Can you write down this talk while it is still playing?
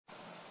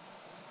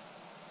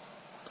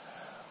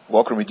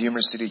Welcome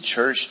Redeemer City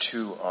Church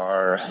to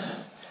our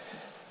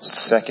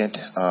second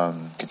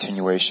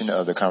continuation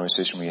of the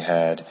conversation we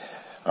had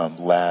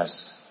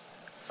last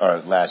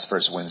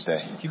first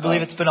Wednesday. Do you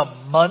believe it's been a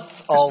month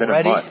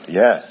already? It's been a month,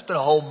 yeah. It's been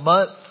a whole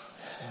month.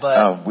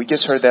 But we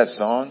just heard that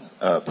song,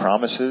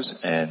 Promises,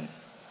 and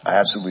I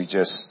absolutely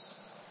just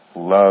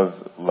love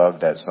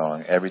that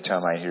song. Every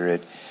time I hear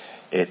it,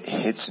 it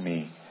hits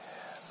me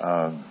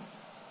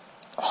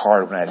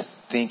hard when I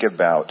think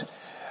about,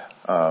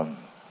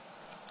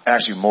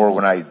 actually more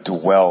when I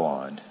dwell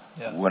on.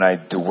 Yeah. When I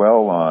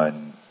dwell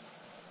on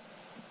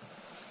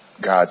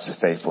God's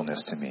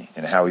faithfulness to me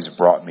and how He's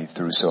brought me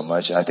through so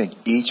much. And I think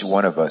each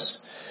one of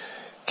us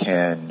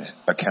can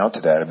account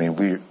to that. I mean,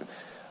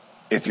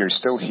 if you're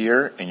still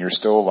here and you're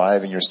still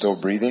alive and you're still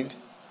breathing,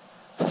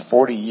 for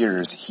 40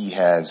 years He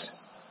has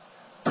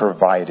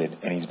provided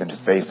and He's been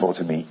faithful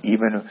to me,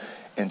 even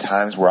in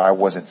times where I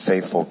wasn't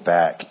faithful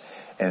back.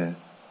 And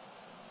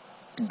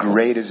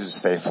great is His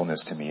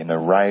faithfulness to me. In the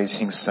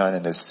rising sun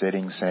and the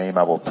setting same,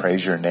 I will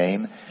praise your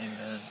name.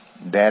 Amen.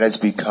 That has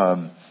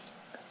become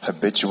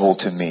habitual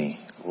to me.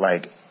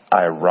 Like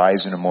I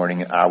rise in the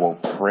morning and I will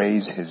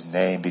praise His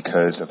name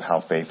because of how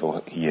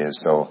faithful He is.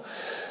 So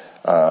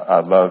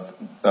I love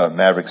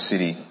Maverick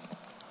City,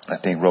 I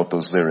think, wrote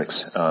those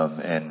lyrics.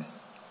 And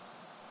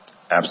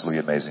absolutely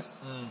amazing.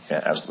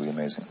 Yeah, absolutely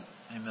amazing.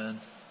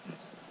 Amen.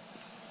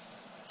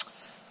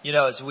 You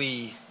know, as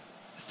we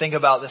think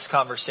about this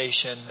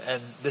conversation,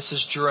 and this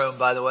is Jerome,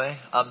 by the way.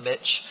 I'm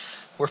Mitch.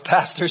 We're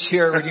pastors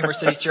here at Redeemer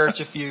City Church.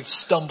 If you've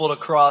stumbled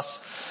across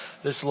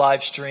this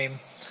live stream,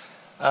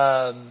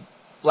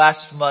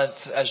 last month,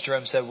 as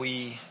Jerome said,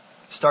 we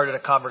started a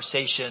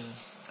conversation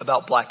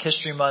about Black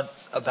History Month,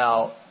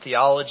 about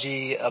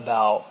theology,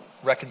 about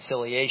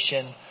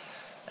reconciliation.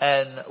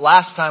 And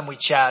last time we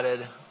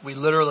chatted, we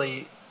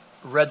literally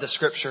read the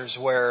scriptures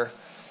where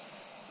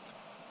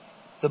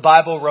the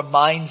Bible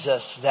reminds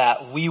us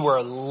that we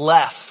were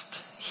left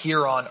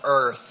here on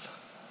earth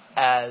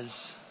as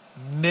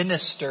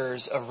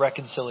ministers of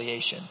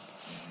reconciliation,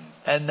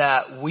 and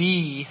that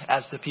we,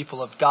 as the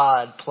people of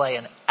God, play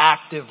an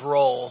active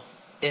role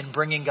in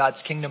bringing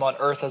God's kingdom on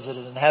earth as it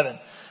is in heaven.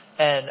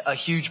 And a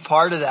huge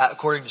part of that,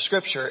 according to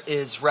Scripture,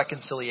 is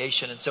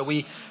reconciliation. And so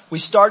we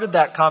started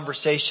that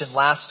conversation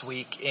last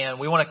week, and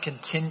we want to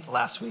continue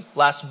last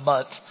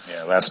month.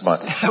 Yeah, last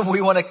month.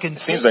 We want to continue.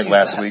 It seems like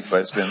last week,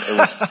 but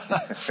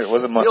it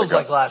was a month ago. Feels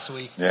like last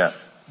week. Yeah.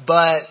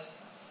 But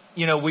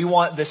you know, we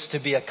want this to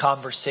be a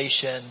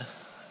conversation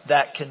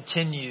that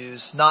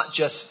continues, not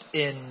just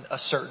in a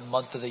certain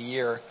month of the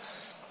year.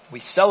 We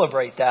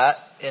celebrate that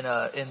in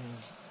a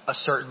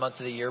certain month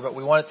of the year, but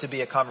we want it to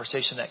be a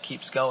conversation that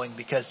keeps going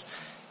because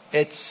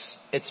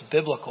it's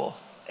biblical,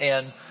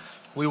 and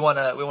we want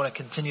to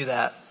continue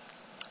that.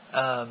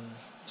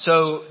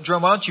 So,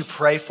 Jerome, why don't you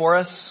pray for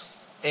us,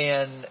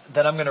 and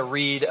then I'm going to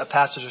read a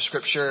passage of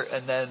Scripture,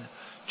 and then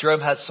Jerome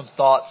has some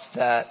thoughts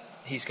that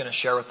he's going to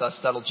share with us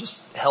that'll just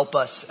help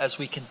us as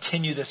we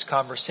continue this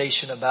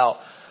conversation about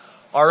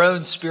our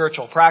own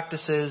spiritual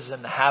practices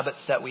and the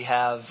habits that we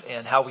have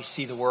and how we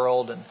see the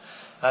world. And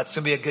it's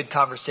going to be a good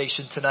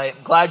conversation tonight.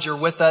 I'm glad you're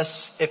with us.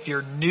 If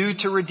you're new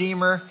to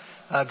Redeemer,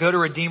 go to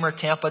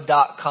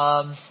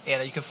RedeemerTampa.com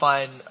and you can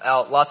find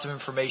out lots of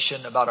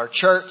information about our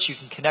church. You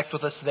can connect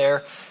with us there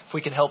if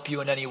we can help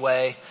you in any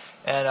way.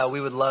 And we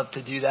would love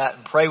to do that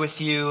and pray with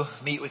you,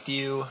 meet with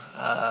you,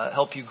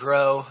 help you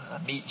grow,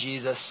 meet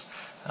Jesus.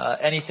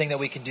 Anything that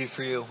we can do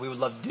for you, we would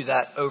love to do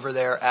that over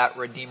there at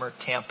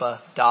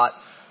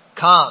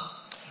RedeemerTampa.com.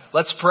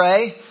 Let's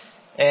pray,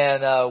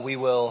 and we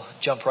will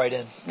jump right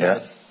in.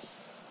 Yeah.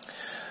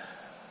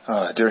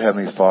 Dear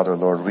Heavenly Father,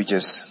 Lord, we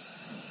just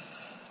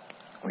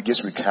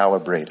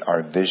recalibrate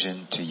our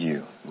vision to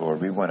you, Lord.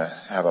 We want to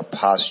have a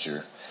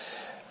posture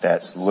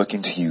that's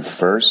looking to you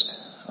first,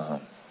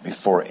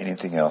 before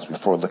anything else,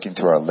 before looking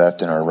to our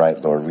left and our right,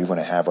 Lord. We want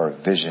to have our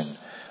vision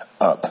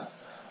up,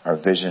 our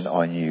vision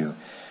on you.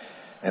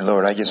 And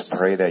Lord, I just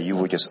pray that you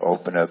would just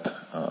open up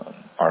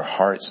our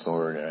hearts,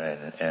 Lord,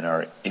 and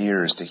our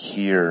ears to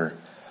hear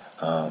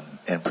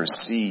and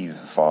perceive,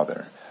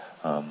 Father,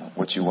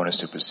 what you want us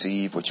to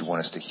perceive, what you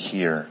want us to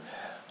hear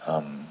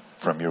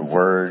from your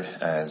word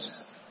as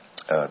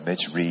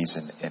Mitch reads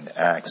in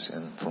Acts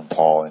and from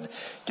Paul, and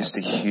just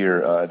to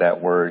hear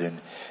that word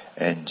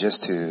and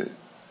just to,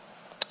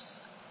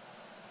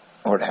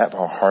 Lord, have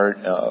a heart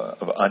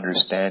of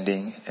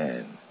understanding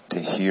and to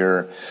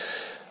hear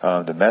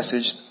the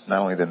message,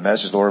 not only the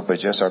message, Lord, but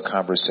just our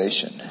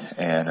conversation,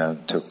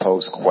 and to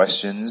pose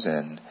questions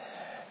and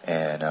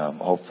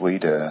hopefully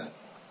to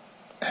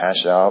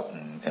hash out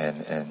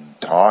and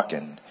talk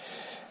and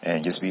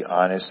just be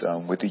honest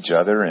with each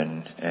other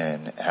and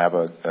have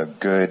a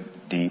good,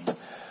 deep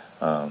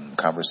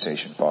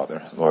conversation,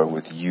 Father, Lord,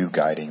 with you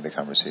guiding the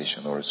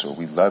conversation, Lord. So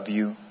we love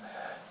you.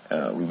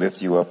 We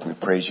lift you up. We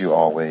praise you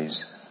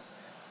always.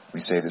 We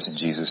say this in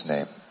Jesus'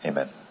 name.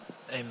 Amen.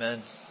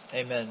 Amen.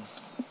 Amen.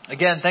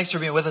 Again, thanks for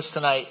being with us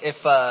tonight.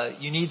 If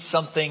you need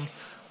something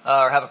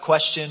or have a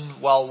question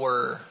while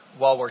we're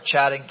while we're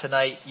chatting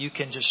tonight, you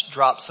can just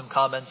drop some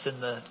comments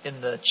in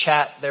the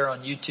chat there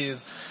on YouTube.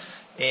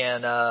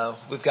 And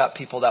we've got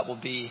people that will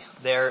be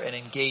there and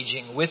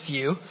engaging with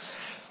you.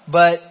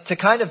 But to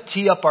kind of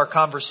tee up our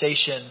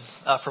conversation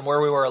from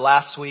where we were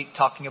last week,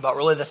 talking about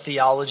really the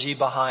theology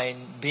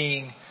behind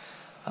being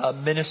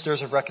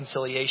ministers of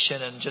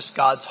reconciliation and just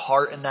God's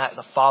heart in that,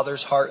 the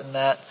Father's heart in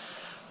that,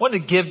 I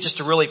wanted to give just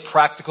a really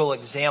practical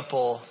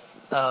example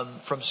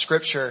from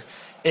Scripture.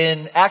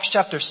 In Acts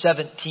chapter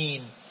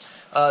 17,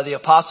 the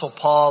Apostle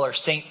Paul, or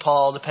Saint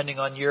Paul, depending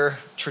on your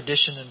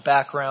tradition and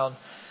background,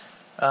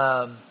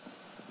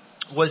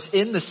 was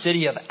in the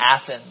city of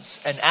Athens.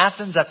 And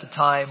Athens at the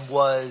time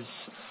was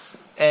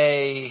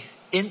a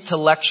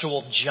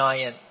intellectual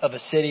giant of a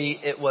city.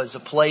 It was a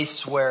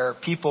place where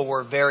people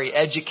were very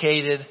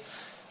educated,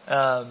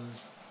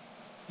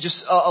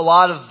 just a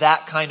lot of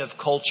that kind of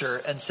culture.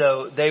 And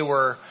so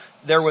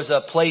there was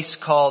a place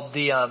called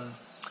the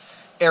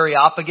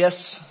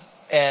Areopagus,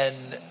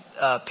 and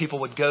people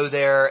would go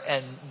there,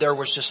 and there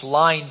was just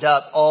lined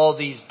up all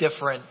these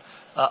different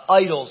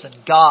idols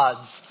and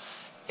gods.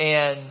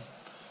 And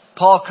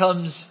Paul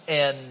comes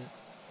and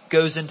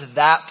goes into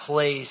that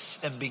place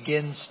and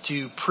begins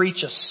to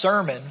preach a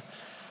sermon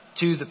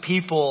to the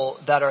people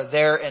that are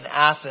there in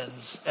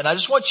Athens. And I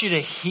just want you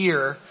to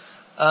hear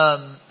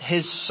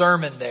his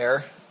sermon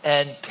there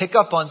and pick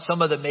up on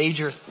some of the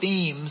major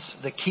themes,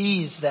 the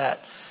keys that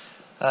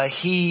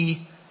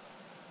he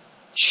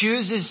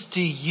chooses to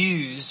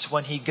use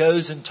when he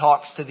goes and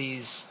talks to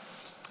these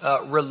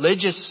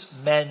religious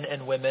men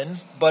and women,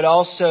 but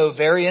also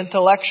very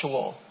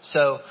intellectual.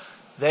 So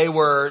they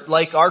were,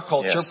 like our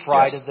culture,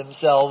 prided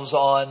themselves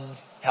on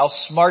how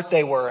smart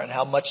they were and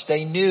how much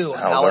they knew and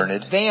how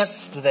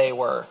advanced they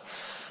were.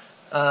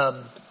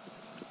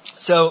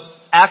 So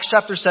Acts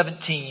chapter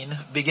 17,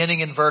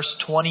 beginning in verse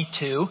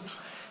 22,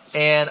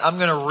 and I'm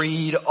going to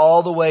read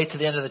all the way to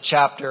the end of the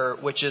chapter,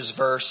 which is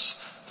verse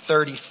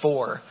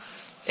 34.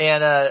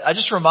 And I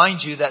just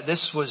remind you that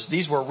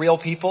these were real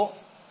people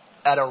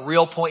at a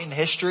real point in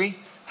history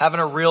having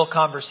a real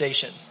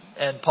conversation.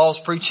 And Paul's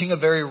preaching a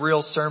very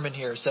real sermon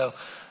here. So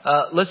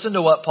listen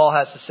to what Paul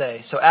has to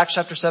say. So Acts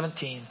chapter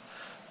 17,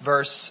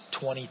 verse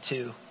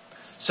 22.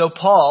 So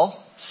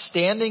Paul,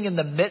 standing in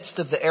the midst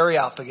of the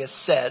Areopagus,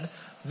 said,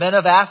 "Men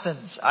of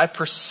Athens, I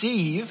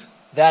perceive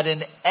that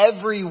in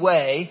every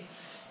way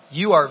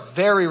you are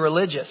very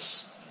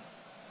religious."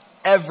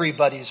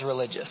 Everybody's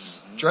religious.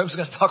 Jerome's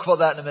going to talk about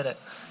that in a minute.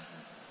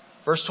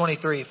 Verse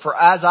 23, "For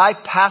as I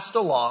passed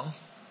along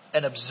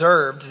and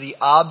observed the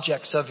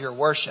objects of your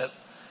worship,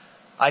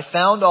 I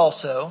found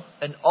also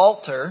an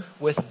altar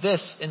with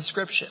this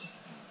inscription,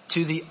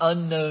 to the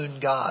unknown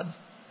God.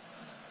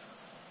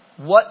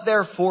 What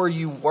therefore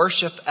you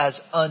worship as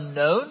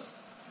unknown,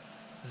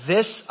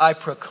 this I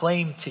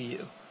proclaim to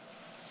you.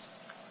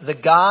 The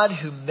God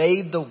who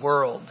made the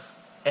world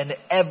and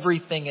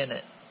everything in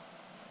it,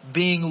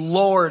 being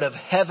Lord of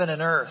heaven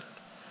and earth,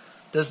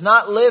 does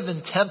not live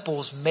in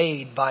temples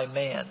made by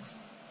man,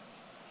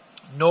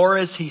 nor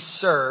is he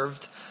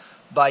served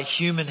by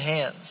human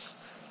hands,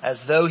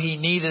 as though he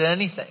needed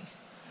anything,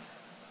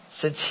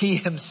 since he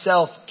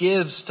himself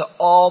gives to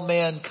all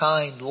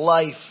mankind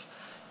life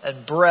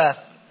and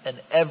breath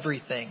and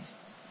everything."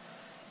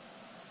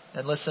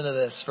 And listen to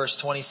this, verse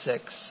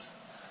 26.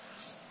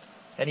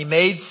 "And he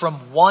made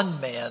from one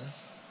man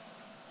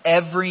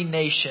every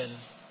nation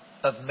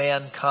of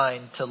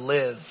mankind to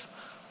live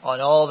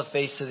on all the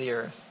face of the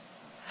earth,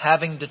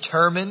 having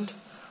determined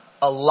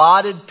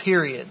allotted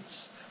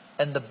periods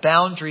and the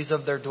boundaries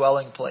of their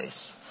dwelling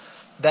place,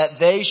 that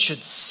they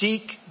should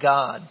seek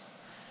God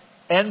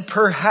and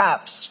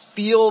perhaps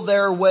feel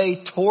their way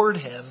toward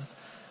him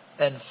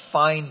and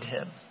find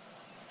him.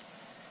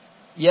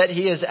 Yet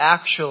he is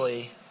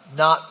actually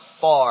not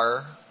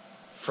far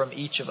from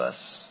each of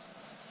us.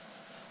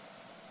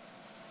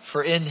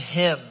 For in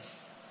him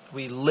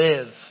we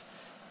live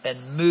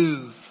and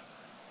move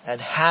and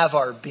have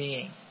our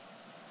being,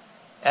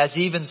 as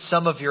even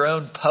some of your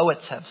own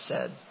poets have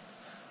said,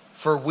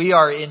 for we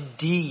are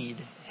indeed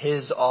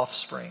his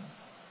offspring.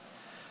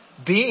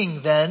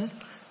 Being then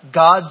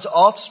God's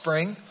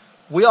offspring,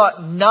 we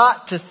ought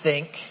not to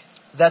think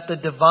that the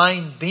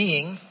divine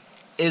being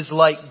is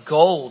like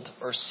gold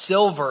or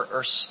silver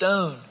or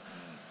stone,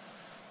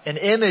 an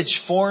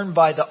image formed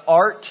by the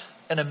art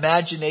and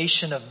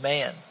imagination of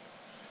man.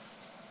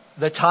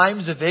 The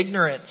times of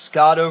ignorance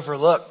God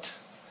overlooked,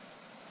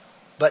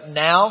 but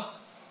now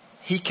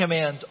he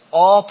commands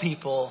all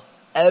people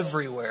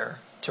everywhere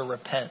to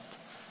repent,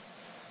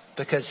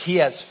 because he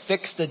has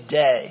fixed a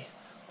day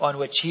on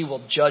which he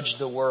will judge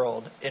the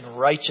world in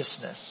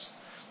righteousness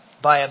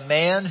by a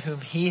man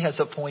whom he has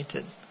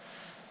appointed.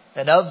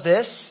 And of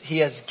this he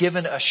has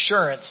given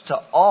assurance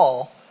to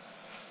all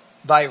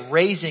by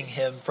raising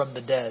him from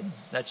the dead."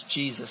 That's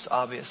Jesus,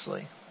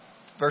 obviously.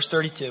 Verse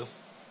 32.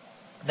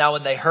 "Now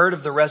when they heard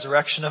of the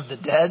resurrection of the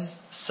dead,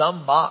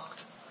 some mocked.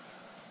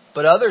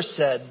 But others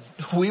said,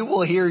 'We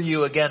will hear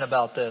you again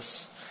about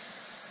this.'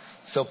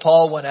 So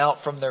Paul went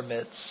out from their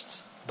midst,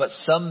 but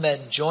some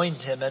men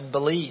joined him and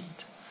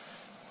believed.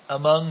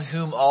 among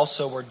whom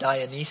also were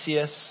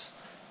Dionysius,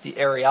 the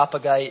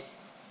Areopagite,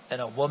 and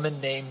a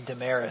woman named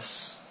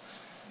Damaris,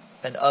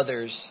 and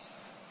others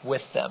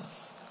with them.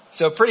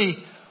 So pretty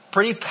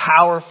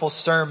powerful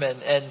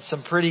sermon and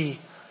some pretty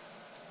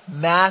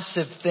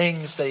massive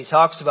things that he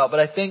talks about. But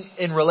I think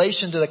in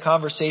relation to the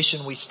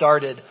conversation we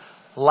started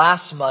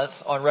last month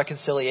on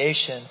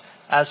reconciliation,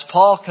 as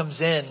Paul comes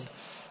in,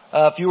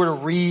 if you were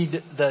to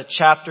read the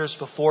chapters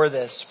before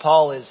this,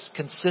 Paul is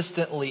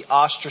consistently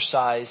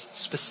ostracized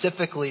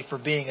specifically for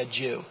being a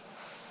Jew.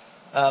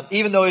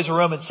 Even though he's a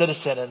Roman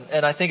citizen.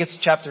 And I think it's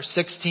chapter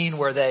 16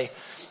 where they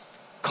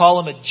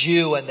call him a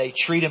Jew and they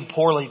treat him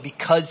poorly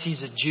because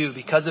he's a Jew,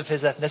 because of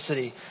his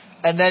ethnicity.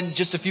 And then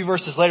just a few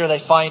verses later,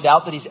 they find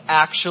out that he's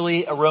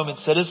actually a Roman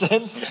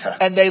citizen. Yeah.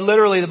 And they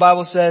literally, the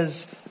Bible says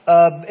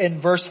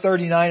in verse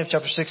 39 of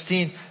chapter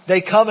 16,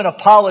 they come and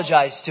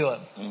apologize to him.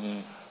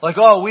 Mm-hmm. Like,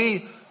 oh,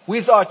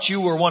 we thought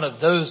you were one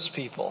of those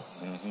people.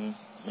 Mm-hmm.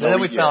 And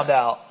then we found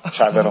out.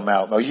 Try to let them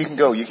out. No, you can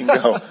go.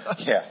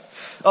 Yeah.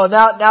 Oh,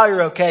 now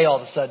you're okay all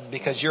of a sudden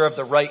because you're of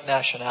the right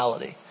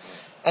nationality.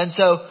 And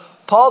so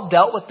Paul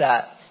dealt with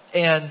that.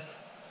 And,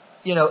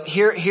 you know,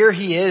 here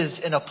he is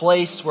in a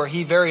place where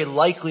he very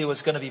likely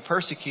was going to be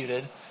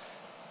persecuted.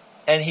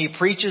 And he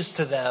preaches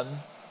to them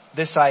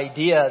this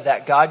idea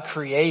that God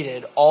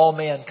created all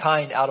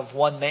mankind out of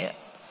one man.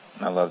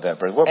 I love that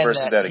verse. What verse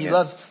is that again?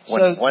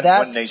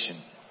 One nation.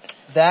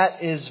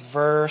 That is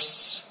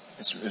verse...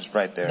 It's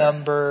right there.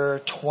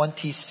 Number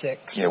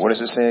 26. Yeah, what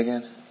does it say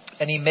again?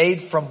 And he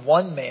made from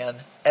one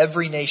man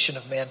every nation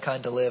of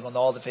mankind to live on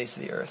all the face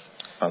of the earth.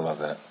 I love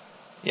that.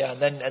 Yeah,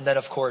 and then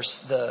of course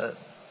the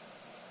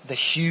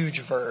huge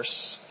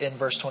verse in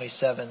verse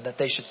 27 that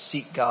they should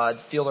seek God,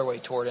 feel their way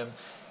toward Him,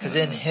 because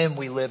in Him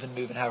we live and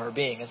move and have our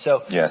being. And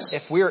so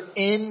if we're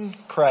in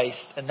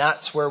Christ and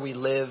that's where we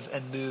live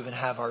and move and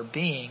have our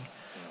being,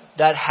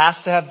 that has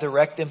to have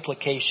direct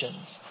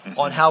implications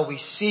on how we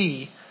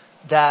see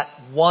that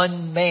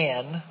one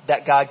man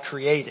that God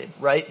created,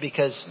 right?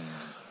 Because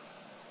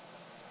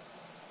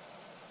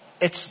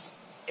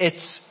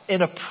it's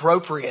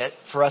inappropriate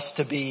for us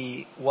to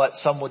be what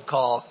some would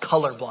call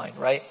colorblind,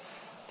 right?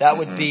 That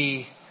would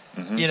be,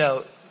 you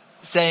know,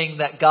 saying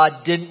that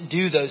God didn't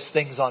do those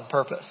things on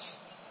purpose,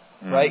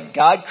 right?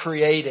 God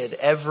created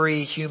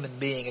every human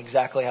being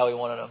exactly how He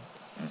wanted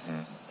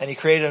them. And He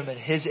created them in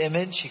His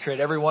image. He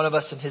created every one of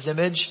us in His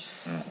image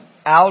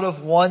out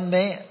of one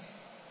man.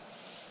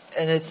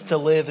 And it's to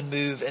live and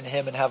move in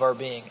Him and have our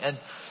being. And,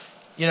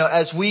 you know,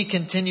 as we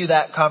continue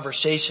that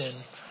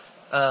conversation,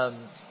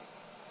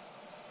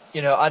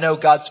 you know, I know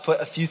God's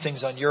put a few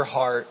things on your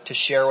heart to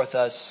share with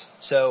us.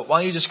 So why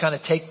don't you just kind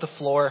of take the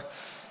floor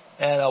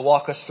and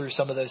walk us through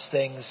some of those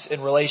things in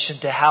relation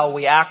to how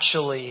we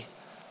actually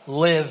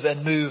live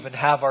and move and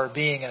have our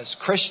being as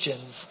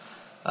Christians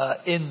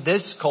in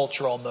this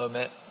cultural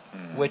moment,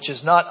 which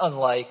is not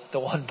unlike the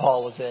one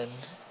Paul was in,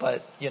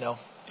 but, you know.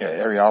 Yeah,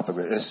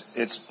 Areopagite.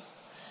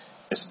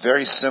 It's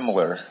very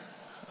similar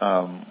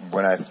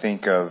when I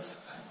think of,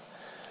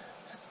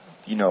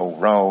 you know,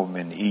 Rome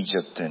and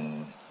Egypt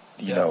and,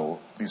 you know,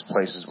 these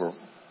places where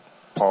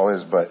Paul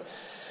is. But,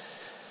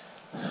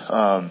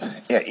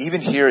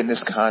 even here in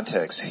this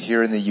context,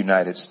 here in the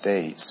United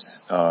States,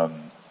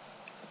 in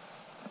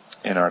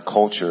our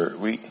culture,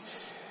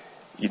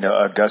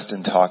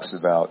 Augustine talks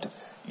about,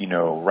 you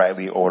know,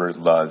 rightly ordered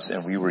loves.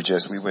 And we went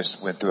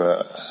through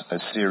a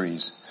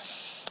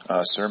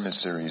sermon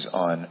series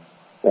on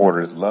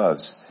ordered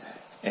loves.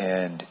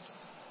 And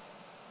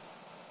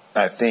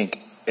I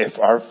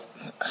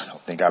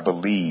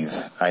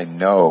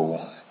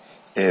know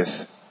if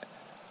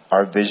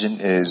our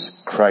vision is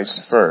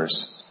Christ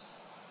first,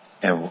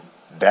 and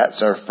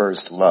that's our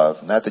first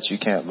love. Not that you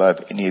can't love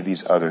any of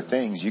these other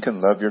things. You can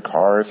love your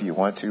car if you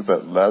want to,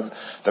 but love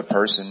the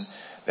person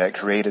that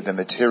created the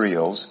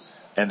materials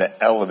and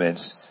the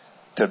elements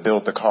to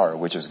build the car,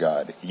 which is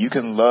God. You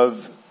can love,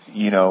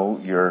 you know,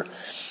 your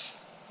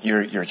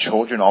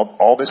children.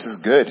 All this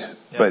is good,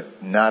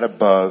 but not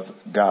above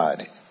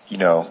God. You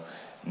know,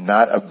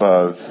 not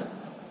above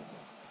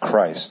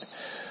Christ.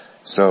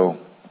 So,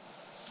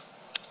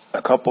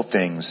 a couple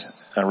things.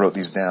 I wrote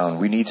these down.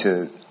 We need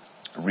to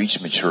reach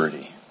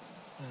maturity.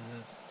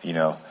 You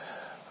know,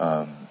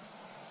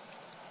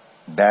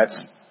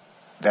 that's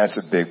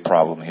a big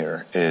problem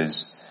here.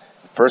 Is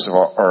first of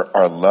all,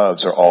 our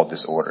loves are all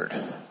disordered.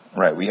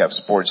 Right? We have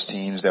sports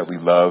teams that we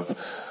love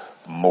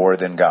more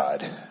than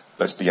God.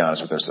 Let's be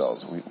honest with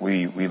ourselves.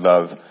 We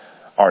love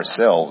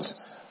ourselves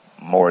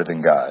more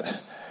than God.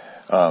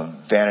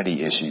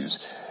 Vanity issues.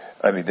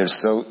 I mean, there's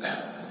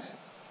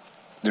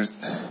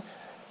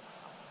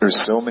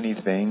so many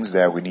things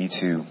that we need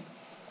to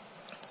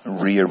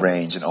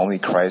rearrange, and only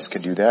Christ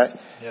can do that.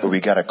 Yeah. But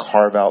we got to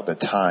carve out the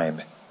time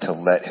to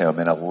let Him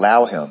and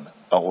allow Him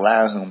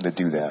to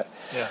do that.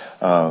 Yeah.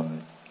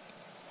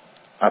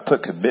 I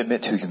put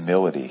commitment to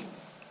humility.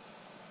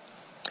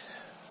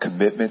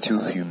 Commitment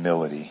to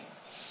humility.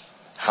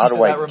 How do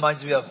That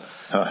reminds me of,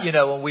 you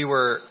know, when we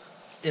were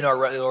in our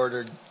rightly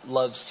ordered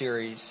love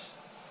series,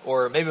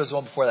 or maybe it was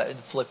one before that in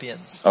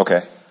Philippians.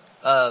 Okay.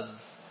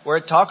 where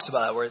it talks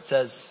about it, where it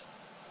says,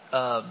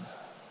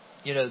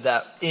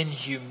 that in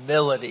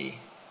humility,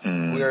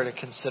 we are to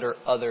consider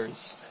others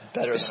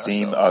better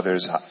esteem than ourselves.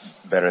 others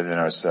better than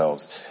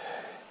ourselves.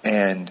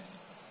 And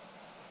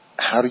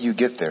how do you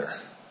get there?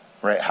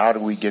 Right? How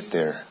do we get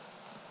there?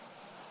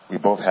 We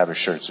both have a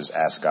shirt that says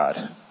Ask God.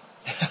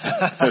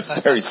 It's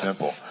very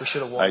simple. We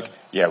should have worn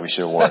we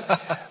should have worn it.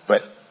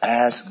 But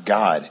ask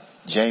God.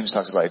 James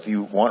talks about if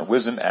you want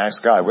wisdom,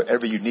 ask God.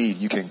 Whatever you need,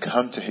 you can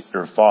come to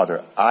your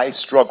Father. I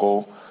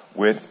struggle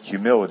with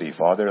humility,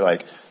 Father.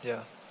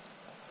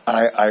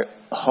 I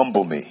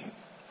humble me.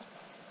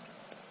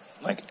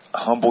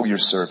 Humble your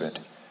servant.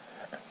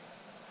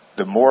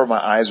 The more my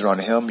eyes are on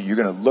Him, you're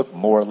going to look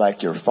more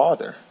like your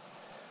Father.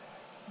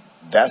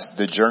 That's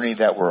the journey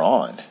that we're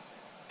on.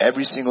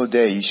 Every single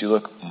day, you should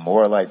look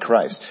more like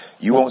Christ.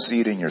 You won't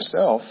see it in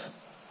yourself,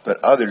 but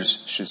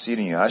others should see it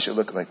in you. I should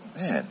look like,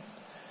 man,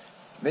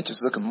 Mitch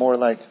is looking more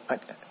like,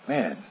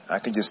 man, I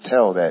can just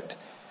tell that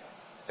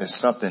there's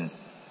something,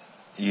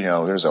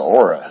 there's an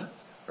aura,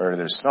 or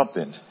there's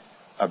something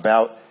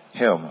about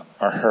him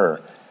or her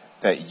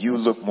that you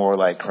look more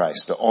like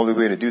Christ. The only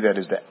way to do that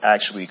is to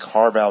actually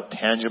carve out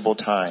tangible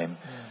time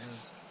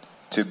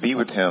to be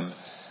with Him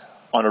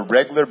on a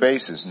regular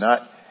basis,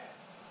 not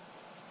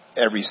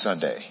every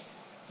Sunday.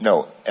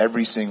 No,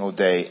 every single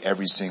day,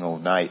 every single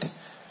night.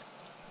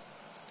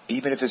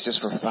 Even if it's just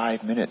for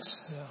 5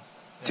 minutes.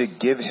 To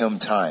give Him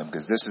time,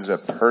 because this is a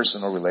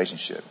personal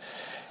relationship.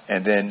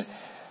 And then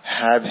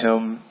ask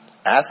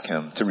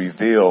Him to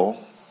reveal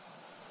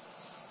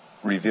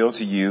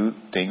to you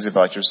things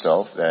about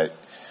yourself that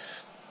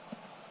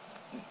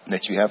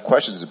you have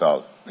questions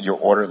about. Your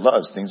ordered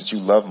loves, things that you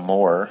love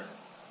more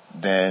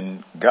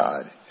than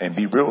God, and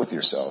be real with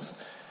yourself.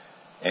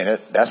 And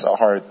that's a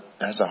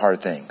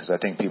hard thing, because I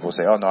think people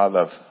say, "Oh no, I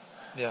love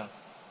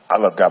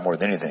God more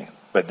than anything."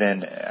 But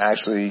then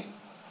actually,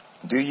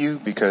 do you?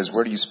 Because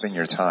where do you spend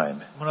your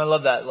time? When I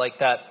love that,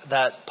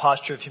 that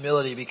posture of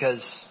humility,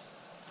 because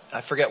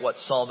I forget what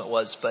psalm it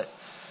was, but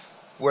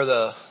where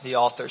the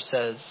author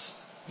says,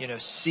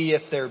 see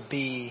if there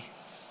be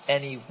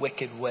any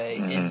wicked way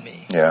in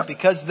me. Yeah.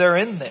 Because they're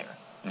in there.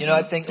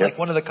 I think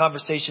one of the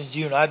conversations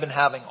you and I have been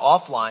having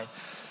offline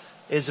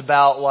is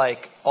about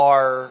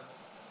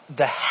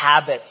the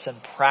habits and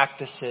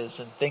practices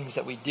and things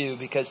that we do,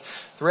 because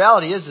the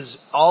reality is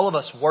all of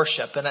us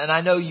worship, and I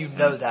know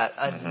that,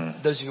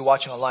 and those of you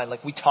watching online,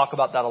 we talk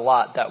about that a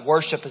lot, that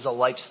worship is a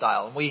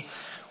lifestyle, and we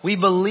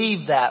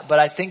believe that. But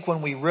I think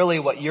when we really,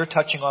 what you're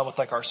touching on with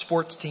our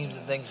sports teams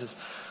and things, is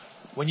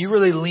when you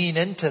really lean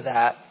into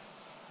that,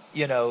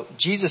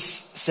 Jesus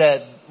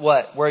said,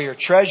 where your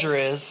treasure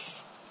is,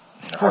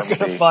 we're going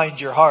to find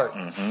your heart.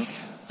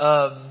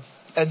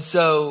 And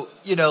so,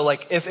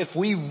 if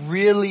we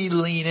really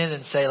lean in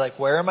and say,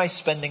 where am I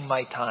spending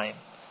my time?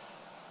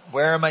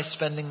 Where am I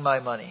spending my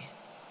money?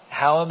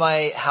 How am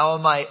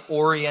I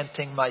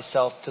orienting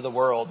myself to the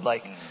world?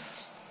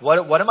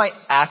 What am I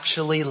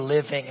actually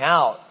living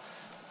out?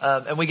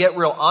 And we get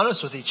real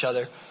honest with each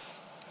other.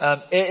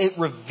 It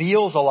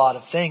reveals a lot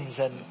of things.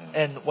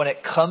 And when it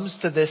comes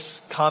to this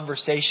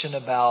conversation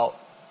about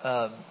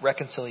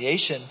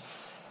reconciliation,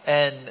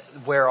 and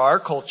where our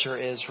culture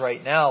is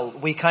right now,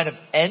 we kind of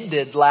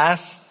ended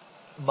last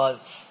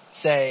month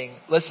saying,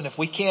 listen, if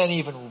we can't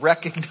even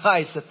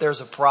recognize that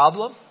there's a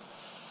problem,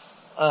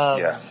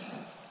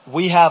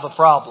 we have a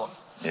problem.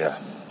 Yeah.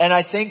 And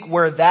I think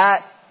where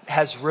that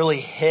has really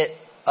hit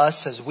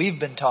us as we've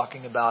been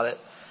talking about it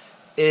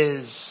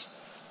is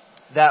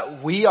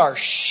that we are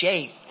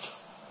shaped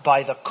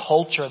by the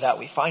culture that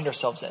we find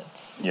ourselves in.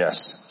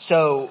 Yes.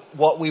 So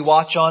what we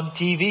watch on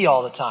TV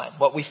all the time,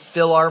 what we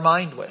fill our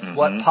mind with,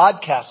 what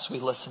podcasts we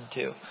listen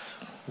to,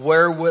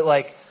 where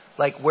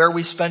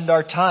we spend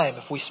our time.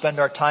 If we spend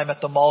our time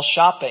at the mall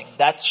shopping,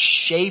 that's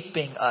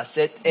shaping us.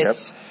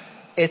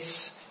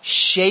 It's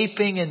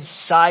shaping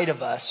inside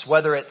of us,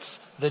 whether it's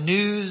the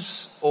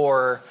news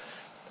or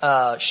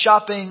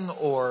shopping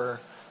or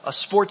a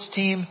sports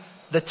team.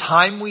 The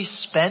time we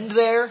spend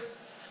there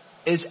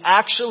is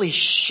actually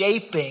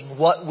shaping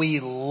what we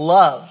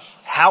love,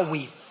 how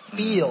we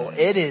feel.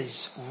 It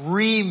is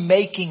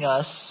remaking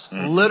us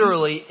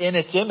literally in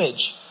its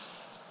image.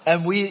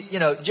 And do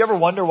you ever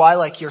wonder why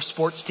your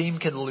sports team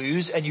can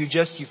lose and you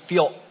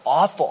feel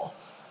awful?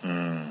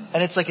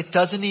 And it's it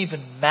doesn't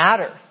even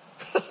matter.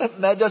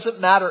 That doesn't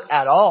matter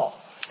at all.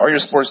 Or your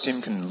sports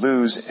team can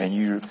lose and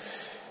you're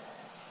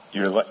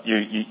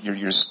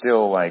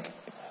still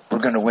we're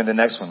going to win the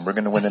next one. We're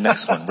going to win the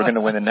next one. We're going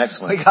to win the next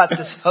one. We got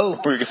this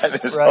hope. We got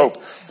this hope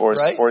for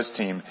a sports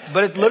team.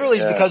 But it literally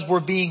is because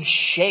we're being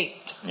shaped.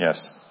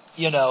 Yes.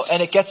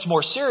 And it gets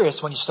more serious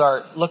when you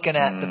start looking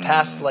at the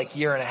past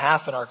year and a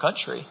half in our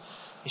country.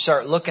 You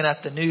start looking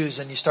at the news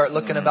and you start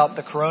looking about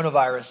the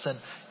coronavirus, and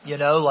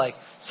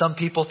some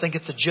people think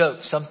it's a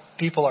joke. Some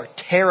people are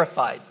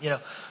terrified,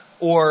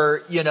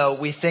 or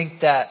we think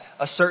that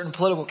a certain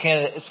political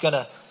candidate is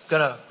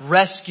gonna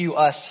rescue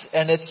us,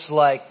 and it's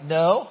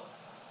no.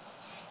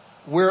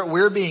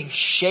 we're being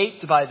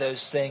shaped by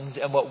those things.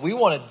 And what we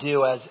want to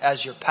do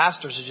as your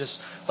pastors is just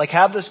like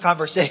have this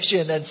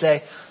conversation and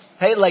say,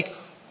 hey, like,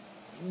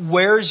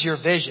 where's your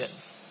vision?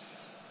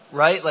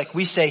 Right? Like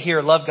we say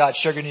here, love God,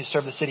 sugar needs to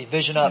serve the city,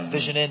 vision up,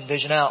 vision in,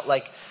 vision out.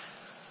 Like,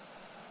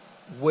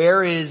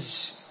 where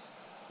is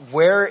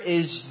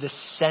the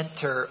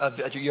center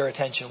of your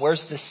attention?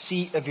 Where's the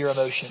seat of your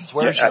emotions?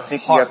 Where's your I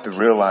think heart? you have to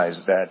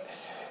realize that,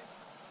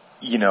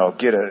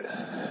 get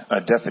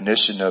a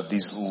definition of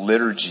these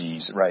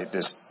liturgies, right?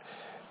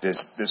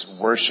 This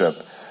worship,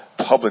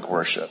 public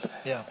worship.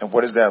 Yeah. And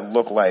what does that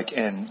look like?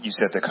 And you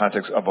said the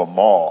context of a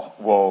mall.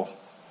 Well,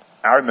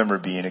 I remember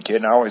being a kid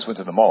and I always went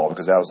to the mall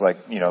because that was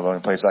like, the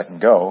only place I can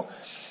go.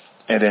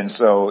 And then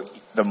so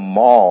the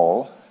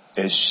mall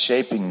is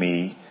shaping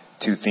me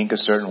to think a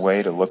certain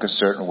way, to look a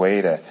certain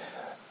way,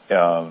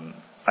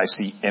 I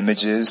see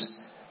images.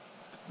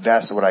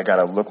 That's what I got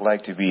to look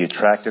like to be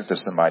attractive to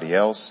somebody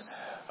else.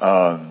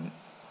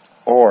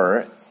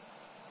 Or,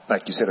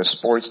 like you said, a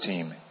sports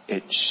team,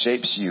 it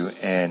shapes you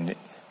and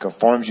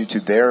conforms you to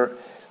their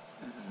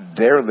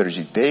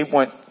liturgy. They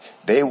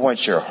want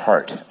your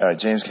heart.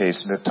 James K.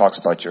 Smith talks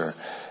about your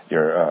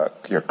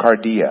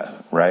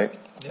cardia, right?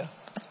 Yeah.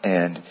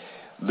 And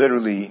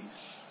literally,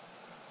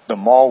 the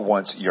mall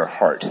wants your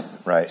heart,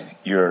 right?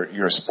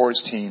 Your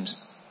sports teams,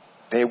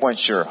 they want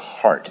your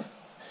heart.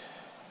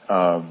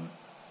 And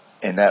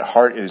that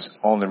heart is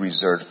only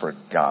reserved for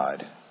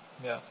God.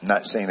 Yeah. I'm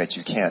not saying that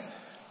you can't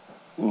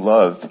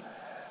love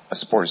a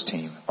sports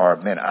team. Or,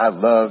 man, I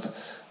love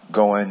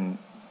going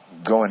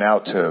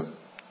out to,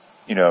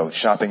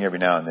 shopping every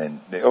now and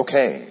then.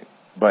 Okay.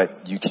 But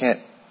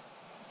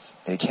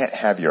they can't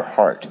have your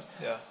heart.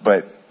 Yeah.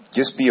 But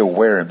just be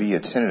aware and be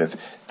attentive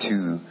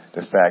to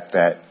the fact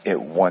that it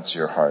wants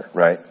your heart,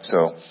 right?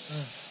 So,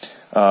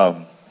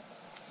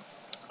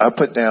 I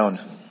put down,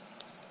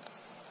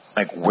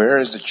 like, where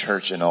is the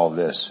church in all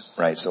this,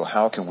 right? So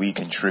how can we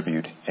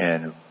contribute,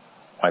 and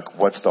like,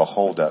 what's the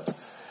holdup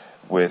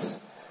with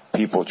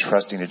people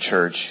trusting the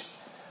church?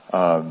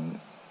 And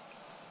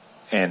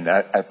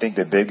I think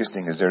the biggest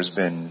thing is there's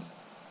been,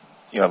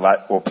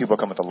 people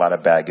come with a lot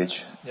of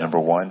baggage. Yeah. Number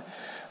one,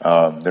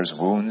 there's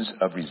wounds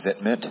of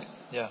resentment.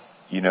 Yeah.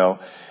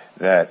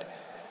 That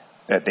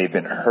they've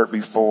been hurt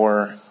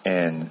before,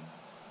 and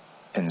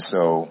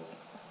so,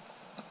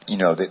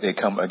 they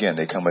come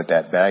with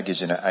that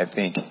baggage. And I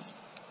think,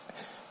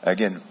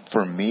 again,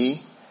 for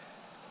me,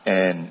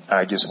 and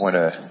I just want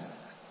to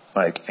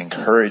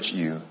encourage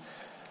you,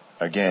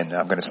 again,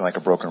 I'm going to sound like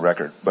a broken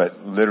record, but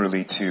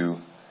literally to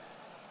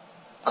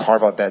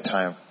carve out that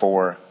time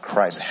for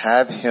Christ.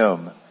 Have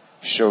Him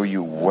show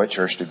you what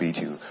church to be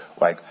to.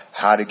 Like,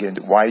 why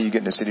do you get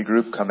in the city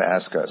group? Come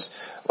ask us.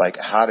 Like,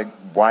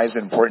 why is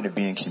it important to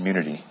be in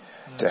community?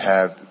 To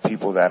have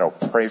people that'll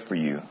pray for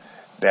you,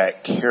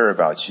 that care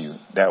about you,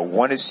 that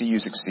want to see you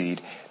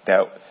succeed,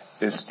 that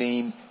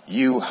esteem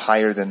you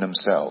higher than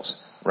themselves,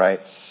 right?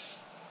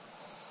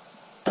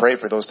 Pray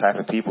for those type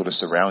of people to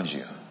surround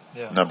you.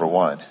 Yeah. Number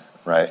one,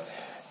 right?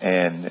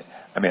 And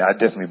I mean, I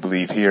definitely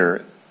believe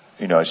here,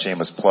 a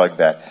shameless plug,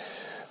 that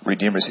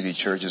Redeemer City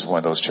Church is one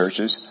of those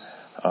churches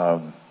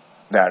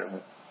that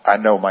I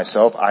know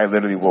myself. I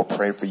literally will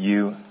pray for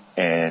you,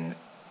 and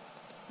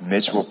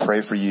Mitch will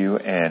pray for you,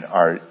 and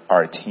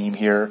our team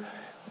here,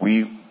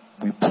 we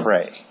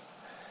pray.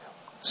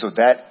 So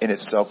that in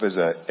itself is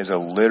a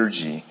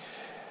liturgy.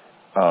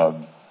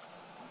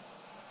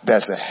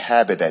 That's a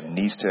habit that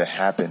needs to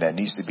happen, that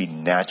needs to be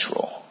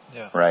natural,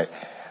 yeah. Right?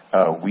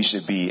 We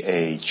should be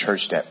a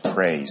church that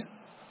prays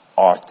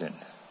often.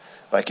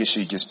 Like, it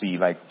should just be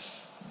like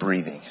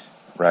breathing,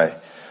 right?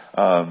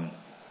 So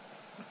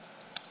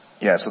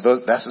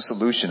that's the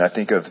solution. I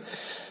think of,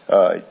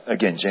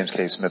 again, James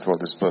K. Smith wrote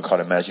this book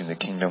called Imagining the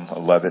Kingdom. I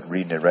love it,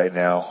 reading it right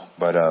now.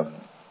 But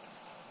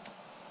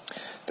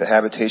the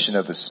habitation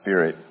of the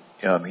Spirit,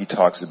 he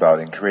talks about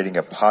in creating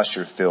a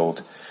posture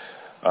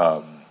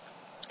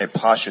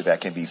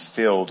that can be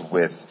filled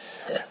with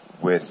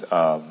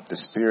the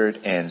Spirit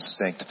and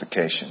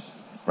sanctification,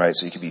 right?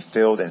 So you can be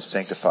filled and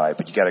sanctified,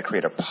 but you got to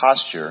create a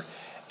posture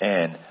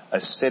and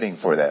a sitting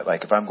for that.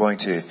 Like, if I'm going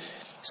to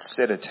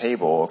sit at a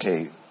table,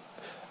 okay,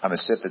 I'm going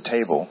to sit at the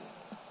table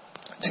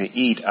to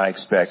eat. I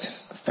expect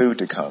food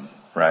to come,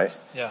 right?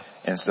 Yeah.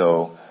 And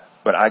so,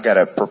 but I got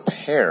to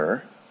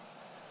prepare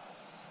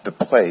the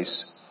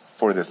place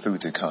for the food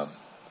to come.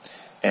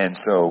 And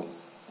so,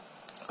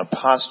 a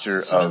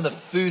posture of... the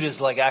food is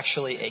like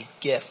actually a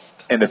gift.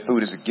 And the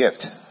food is a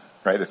gift,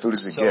 right? The food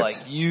is a gift. So like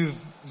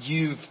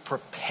you've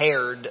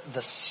prepared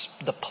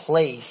the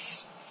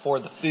place for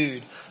the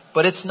food,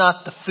 but it's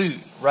not the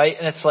food, right?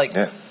 And it's like,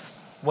 yeah.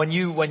 When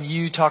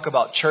you talk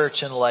about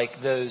church and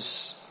like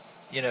those,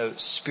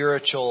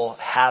 spiritual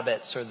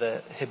habits or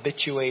the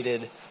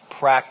habituated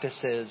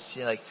practices,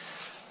 like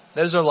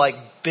those are like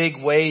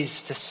big ways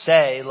to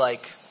say,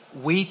 like,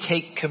 we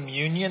take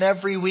communion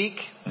every week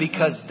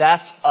because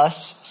that's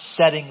us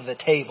setting the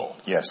table.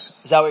 Yes.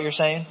 Is that what you're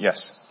saying?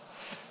 Yes.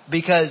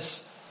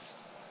 Because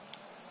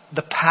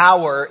the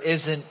power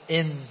isn't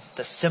in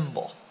the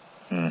symbol.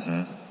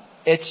 Mm-hmm.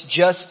 It's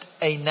just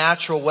a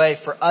natural way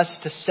for us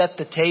to set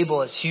the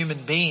table as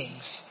human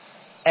beings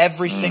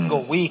every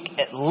single week,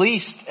 at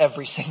least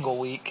every single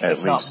week, if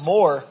not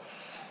more,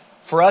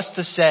 for us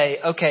to say,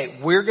 okay,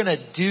 we're going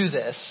to do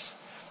this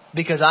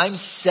because I'm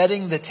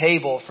setting the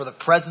table for the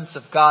presence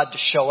of God to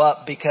show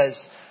up, because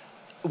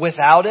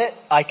without it,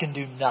 I can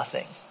do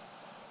nothing.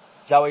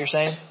 Is that what you're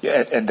saying?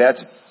 Yeah, and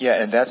that's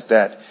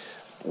that.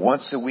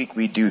 Once a week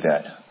we do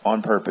that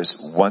on purpose,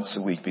 once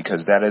a week,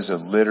 because that is a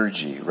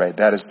liturgy, right?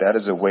 That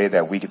is a way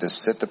that we get to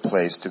set the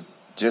place to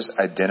just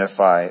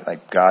identify,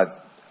 like, God,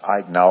 I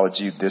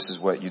acknowledge you. This is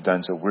what you've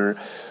done. So we're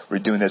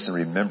doing this in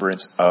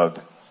remembrance of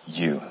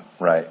you,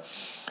 right?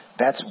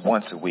 That's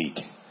once a week.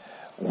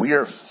 We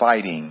are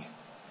fighting,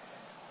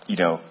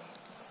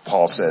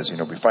 Paul says,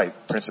 we fight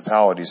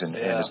principalities and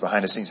it's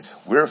behind the scenes.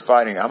 We're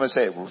fighting, I'm going to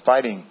say it, we're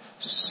fighting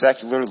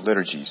secular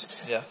liturgies.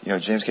 Yeah.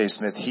 James K.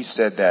 Smith, he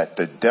said that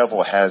the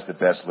devil has the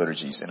best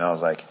liturgies. And I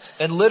was like...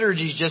 And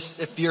liturgy, just,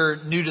 if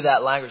you're new to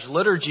that language,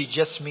 liturgy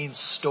just means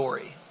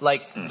story.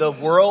 Like, the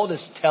world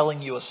is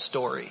telling you a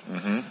story.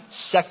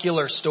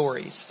 Secular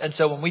stories. And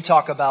so when we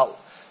talk about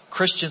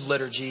Christian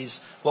liturgies,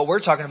 what we're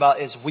talking about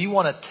is we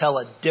want to tell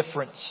a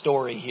different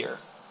story here.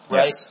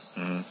 Right? Yes.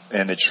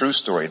 And the true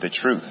story, the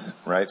truth,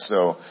 right?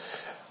 So,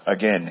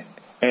 again,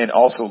 and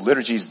also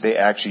liturgies, they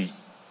actually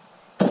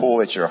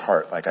pull at your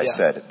heart, like I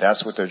said.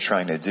 That's what they're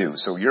trying to do.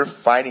 So you're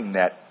fighting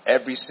that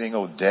every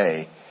single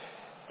day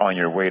on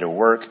your way to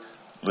work,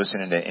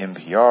 listening to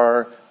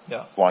NPR,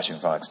 watching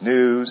Fox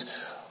News,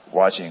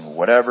 watching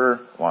whatever,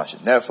 watching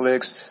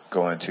Netflix,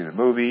 going to the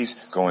movies,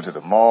 going to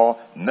the mall.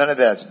 None of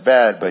that's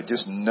bad, but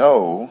just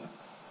know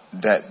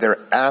that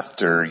they're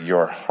after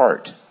your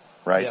heart,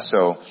 right? Yeah.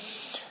 So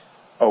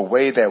a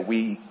way that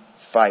we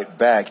fight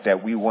back,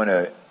 that we want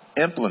to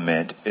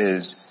implement,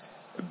 is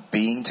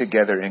being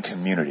together in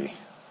community,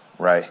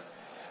 right?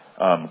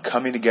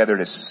 Coming together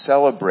to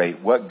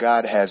celebrate what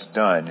God has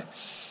done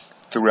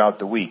throughout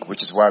the week,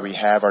 which is why we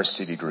have our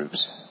city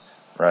groups,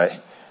 right?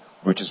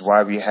 Which is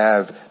why we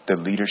have the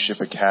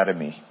Leadership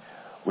Academy,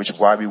 which is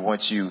why we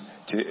want you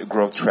to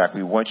Growth Track.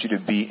 We want you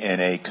to be in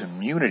a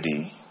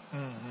community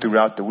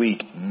throughout the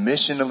week,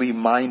 missionally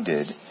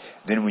minded.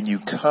 Then when you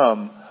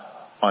come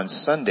on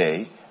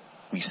Sunday,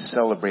 we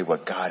celebrate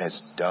what God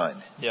has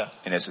done. Yeah.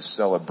 And it's a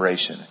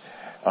celebration.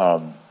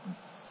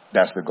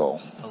 That's the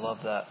goal. I love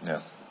that.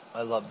 Yeah.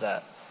 I love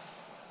that.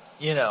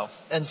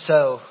 And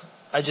so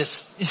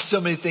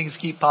so many things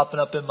keep popping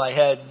up in my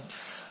head.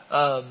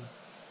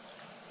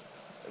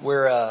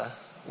 We're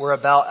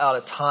about out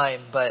of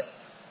time, but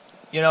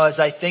as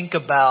I think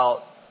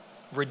about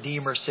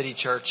Redeemer City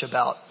Church,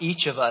 about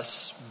each of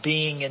us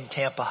being in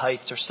Tampa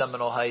Heights or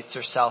Seminole Heights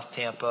or South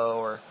Tampa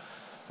or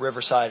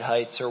Riverside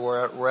Heights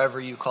or wherever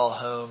you call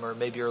home, or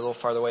maybe you're a little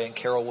farther away in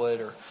Carrollwood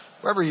or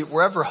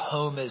wherever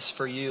home is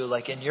for you,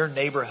 like in your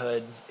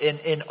neighborhood,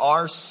 in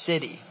our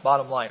city,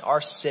 bottom line,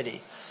 our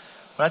city.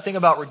 When I think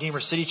about Redeemer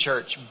City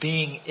Church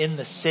being in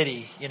the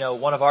city,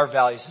 one of our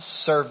values is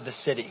serve the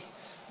city.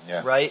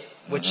 Yeah. Right?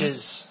 Which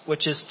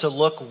is to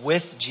look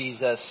with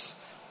Jesus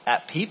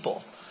at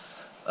people.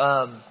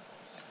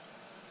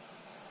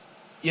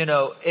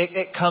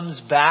 It comes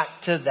back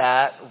to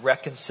that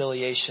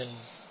reconciliation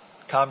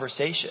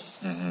conversation.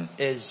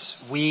 Is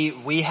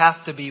we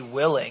have to be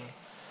willing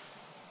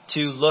to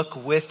look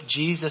with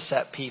Jesus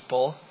at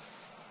people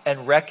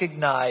and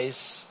recognize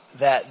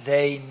that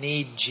they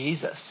need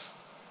Jesus.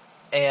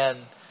 And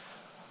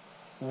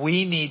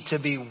we need to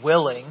be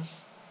willing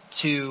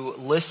to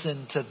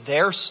listen to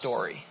their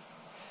story.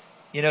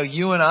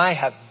 You and I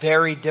have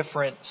very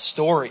different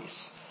stories,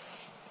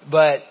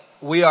 but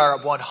we are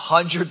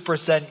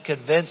 100%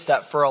 convinced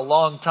that for a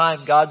long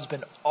time, God's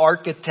been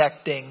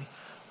architecting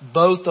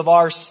both of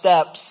our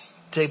steps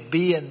to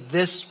be in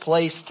this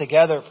place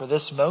together for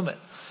this moment.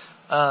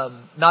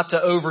 Not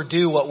to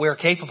overdo what we're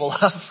capable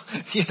of,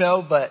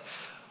 but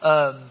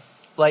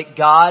like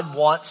God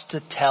wants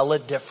to tell a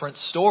different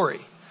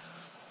story.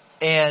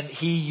 And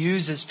He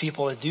uses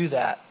people to do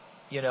that.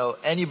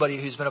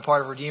 Anybody who's been a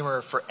part of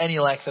Redeemer for any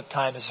length of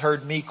time has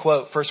heard me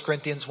quote 1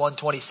 Corinthians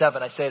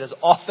 1:27. I say it as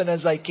often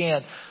as I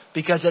can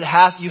because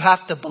you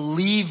have to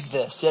believe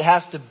this. It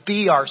has to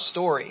be our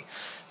story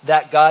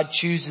that God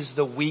chooses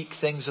the weak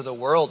things of the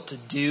world to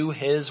do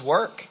His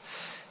work.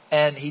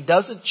 And He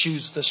doesn't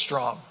choose the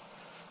strong,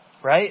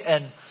 right?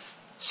 And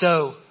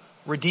so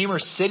Redeemer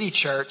City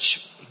Church,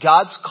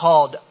 God's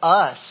called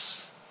us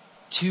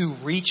to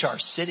reach our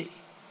city.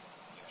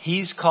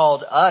 He's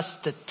called us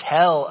to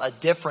tell a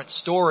different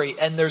story.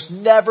 And there's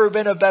never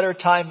been a better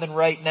time than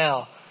right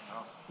now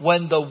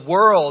when the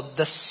world,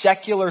 the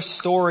secular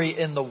story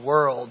in the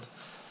world,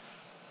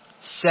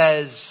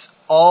 says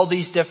all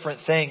these different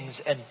things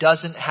and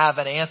doesn't have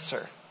an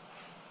answer.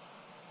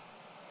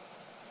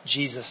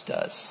 Jesus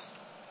does.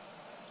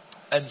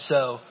 And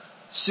so,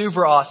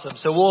 super awesome.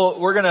 So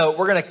we're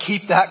gonna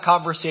keep that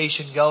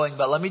conversation going,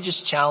 but let me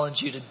just challenge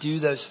you to do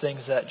those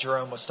things that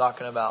Jerome was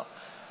talking about.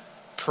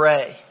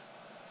 Pray.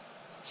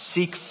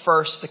 Seek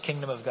first the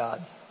kingdom of God.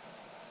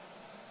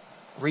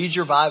 Read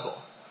your Bible.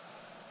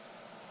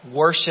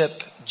 worship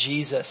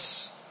Jesus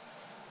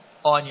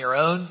on your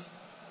own,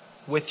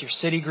 with your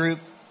city group,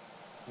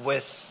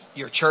 with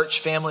your church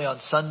family on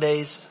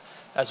Sundays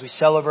as we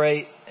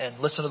celebrate and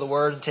listen to the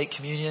Word and take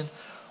communion.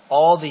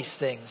 All these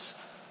things,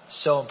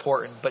 so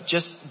important. But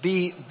just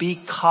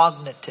be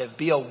cognitive,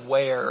 be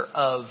aware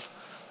of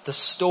the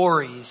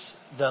stories,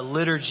 the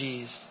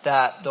liturgies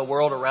that the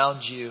world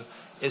around you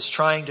is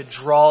trying to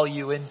draw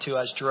you into,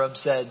 as Jerome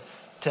said,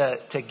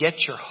 to get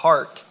your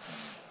heart.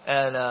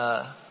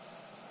 And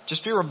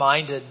just be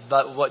reminded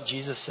about what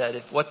Jesus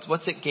said.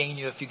 What's it gain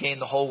you if you gain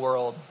the whole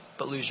world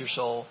but lose your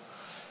soul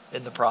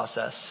in the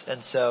process?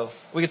 And so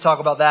we could talk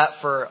about that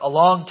for a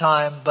long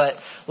time, but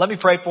let me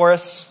pray for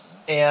us,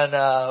 and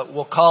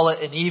we'll call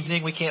it an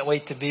evening. We can't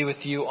wait to be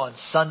with you on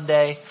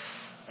Sunday,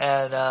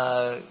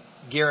 and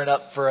gearing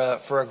up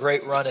for a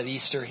great run at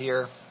Easter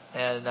here.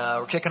 And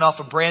we're kicking off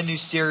a brand new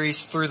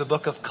series through the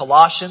book of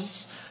Colossians.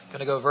 Going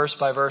to go verse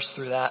by verse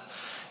through that.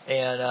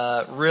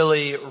 And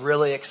really,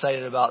 really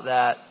excited about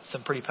that.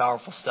 Some pretty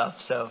powerful stuff.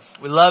 So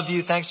we love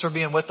you. Thanks for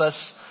being with us.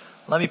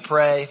 Let me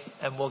pray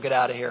and we'll get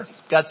out of here.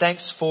 God,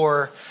 thanks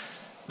for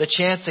the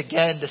chance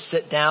again to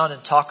sit down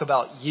and talk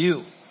about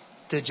you.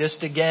 To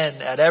just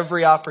again, at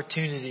every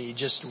opportunity,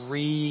 just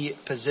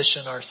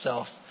reposition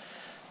ourselves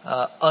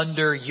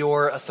under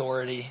your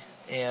authority.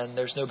 And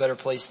there's no better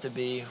place to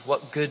be.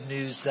 What good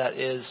news that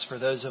is for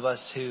those of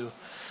us who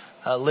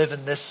live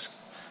in this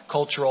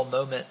cultural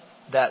moment,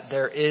 that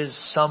there is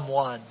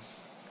someone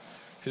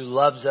who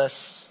loves us,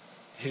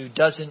 who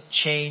doesn't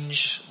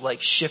change like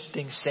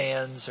shifting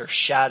sands or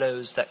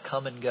shadows that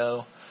come and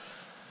go.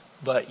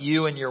 But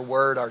you and your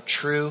word are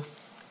true.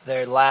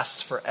 They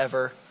last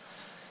forever.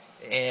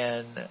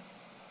 And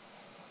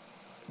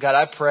God,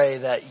 I pray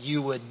that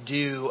you would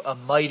do a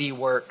mighty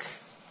work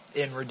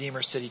in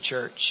Redeemer City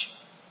Church.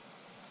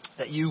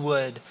 That you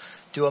would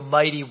do a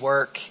mighty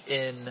work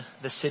in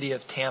the city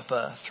of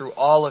Tampa through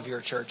all of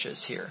your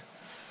churches here.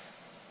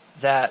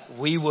 That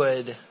we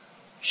would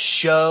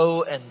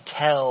show and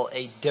tell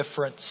a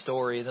different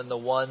story than the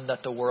one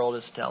that the world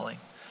is telling.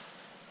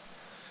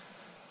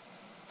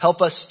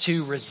 Help us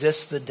to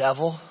resist the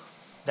devil,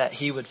 that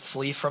he would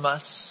flee from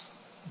us,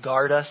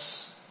 guard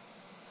us.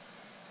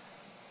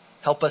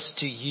 Help us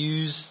to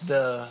use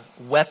the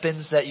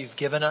weapons that you've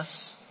given us,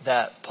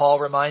 that Paul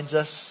reminds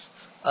us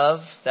of,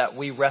 that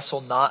we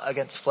wrestle not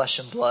against flesh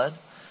and blood,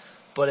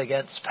 but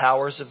against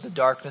powers of the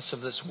darkness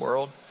of this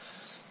world.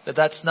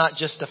 That's not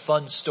just a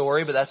fun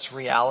story, but that's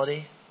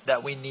reality.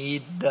 That we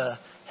need the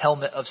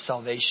helmet of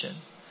salvation,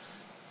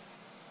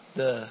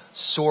 the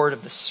sword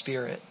of the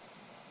Spirit,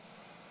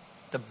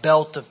 the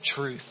belt of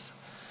truth.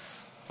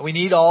 We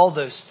need all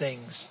those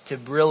things to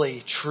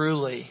really,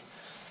 truly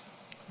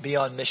be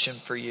on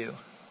mission for you.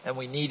 And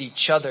we need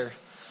each other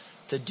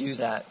to do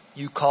that.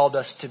 You called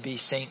us to be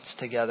saints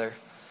together.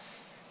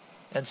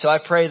 And so I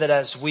pray that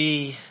as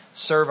we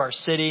serve our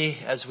city,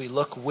 as we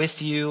look with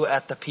you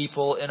at the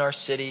people in our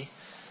city,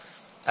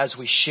 as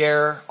we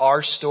share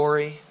our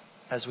story,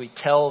 as we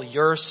tell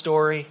your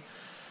story,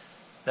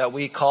 that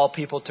we call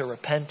people to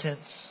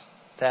repentance,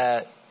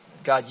 that,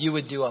 God, you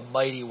would do a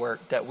mighty work,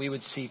 that we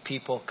would see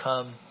people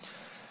come,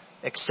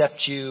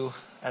 accept you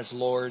as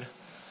Lord,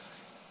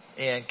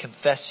 and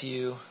confess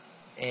you,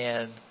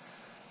 and,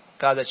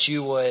 God, that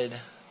you would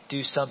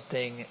do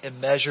something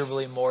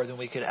immeasurably more than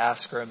we could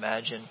ask or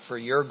imagine for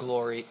your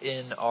glory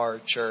in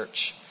our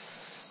church.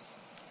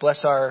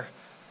 Bless our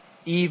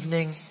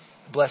evening.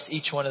 Bless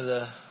each one of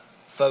the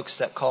folks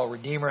that call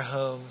Redeemer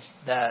home,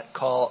 that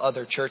call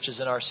other churches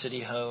in our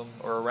city home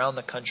or around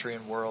the country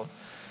and world.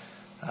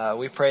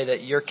 We pray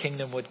that your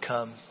kingdom would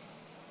come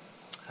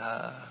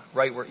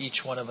right where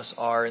each one of us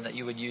are, and that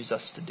you would use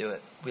us to do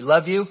it. We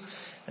love you,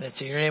 and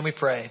it's in your name we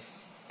pray.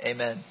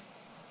 Amen.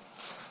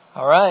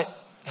 All right.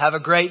 Have a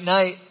great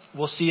night.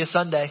 We'll see you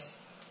Sunday.